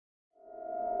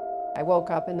I woke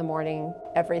up in the morning,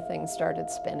 everything started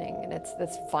spinning, and it's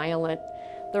this violent,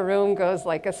 the room goes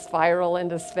like a spiral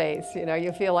into space. You know,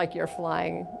 you feel like you're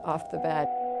flying off the bed.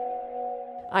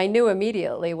 I knew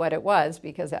immediately what it was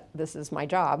because this is my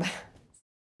job.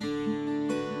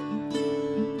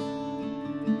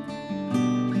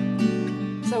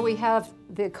 So we have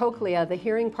the cochlea, the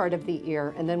hearing part of the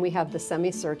ear, and then we have the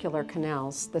semicircular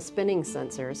canals, the spinning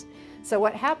sensors. So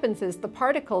what happens is the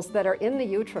particles that are in the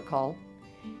utricle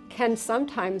can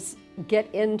sometimes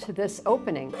get into this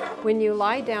opening. When you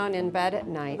lie down in bed at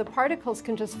night, the particles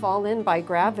can just fall in by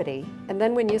gravity, and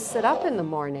then when you sit up in the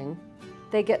morning,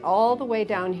 they get all the way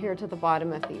down here to the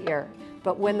bottom of the ear.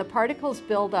 But when the particles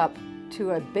build up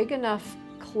to a big enough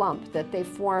clump that they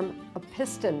form a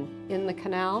piston in the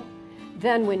canal,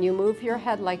 then when you move your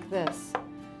head like this,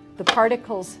 the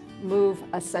particles move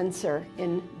a sensor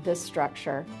in this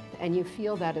structure, and you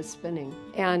feel that as spinning.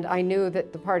 And I knew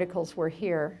that the particles were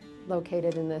here,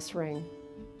 located in this ring.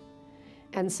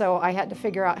 And so I had to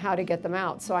figure out how to get them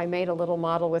out. So I made a little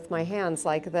model with my hands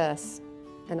like this,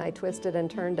 and I twisted and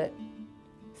turned it,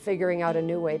 figuring out a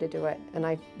new way to do it. And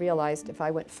I realized if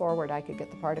I went forward, I could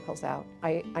get the particles out.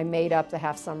 I made up the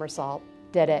half somersault,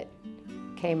 did it,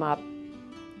 came up,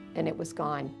 and it was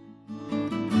gone.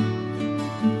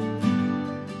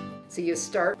 So you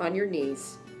start on your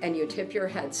knees and you tip your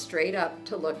head straight up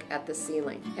to look at the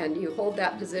ceiling. And you hold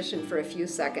that position for a few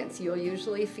seconds. You'll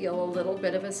usually feel a little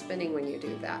bit of a spinning when you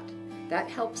do that. That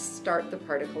helps start the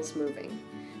particles moving.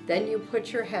 Then you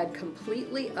put your head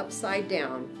completely upside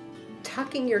down,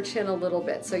 tucking your chin a little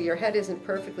bit so your head isn't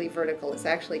perfectly vertical. It's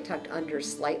actually tucked under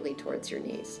slightly towards your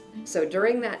knees. So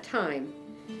during that time,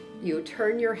 you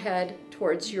turn your head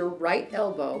towards your right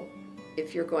elbow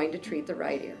if you're going to treat the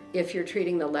right ear. If you're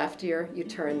treating the left ear, you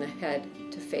turn the head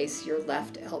to face your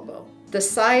left elbow. The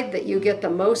side that you get the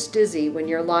most dizzy when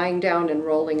you're lying down and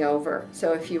rolling over.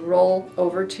 So if you roll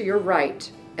over to your right,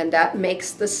 and that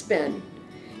makes the spin,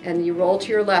 and you roll to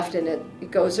your left and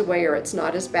it goes away or it's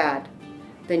not as bad,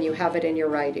 then you have it in your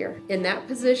right ear. In that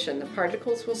position, the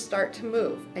particles will start to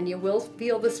move and you will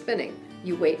feel the spinning.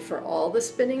 You wait for all the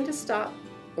spinning to stop,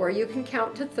 or you can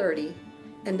count to 30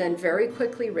 and then very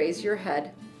quickly raise your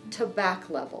head to back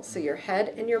level. So your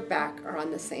head and your back are on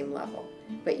the same level,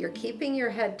 but you're keeping your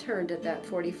head turned at that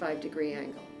 45-degree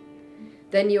angle.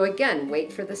 Then you again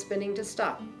wait for the spinning to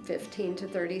stop, 15 to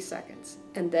 30 seconds,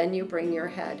 and then you bring your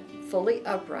head fully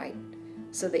upright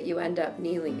so that you end up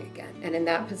kneeling again. And in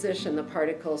that position, the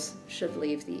particles should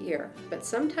leave the ear. But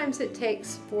sometimes it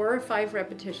takes 4 or 5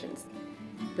 repetitions.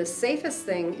 The safest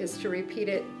thing is to repeat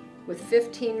it with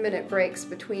 15-minute breaks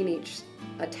between each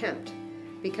attempt,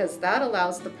 because that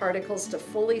allows the particles to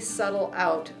fully settle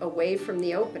out away from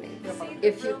the opening.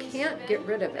 If you can't get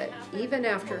rid of it, even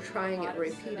after trying it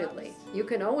repeatedly, you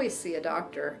can always see a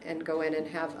doctor and go in and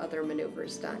have other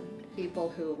maneuvers done. People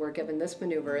who were given this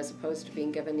maneuver as opposed to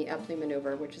being given the Epley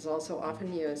maneuver, which is also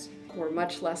often used, were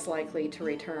much less likely to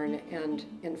return, and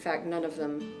in fact none of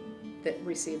them that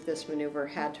received this maneuver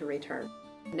had to return.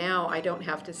 Now I don't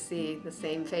have to see the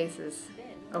same faces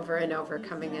over and over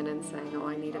coming in and saying, oh,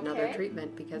 I need another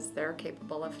treatment, because they're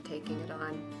capable of taking it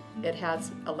on. It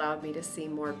has allowed me to see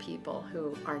more people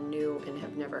who are new and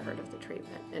have never heard of the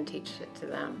treatment and teach it to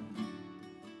them.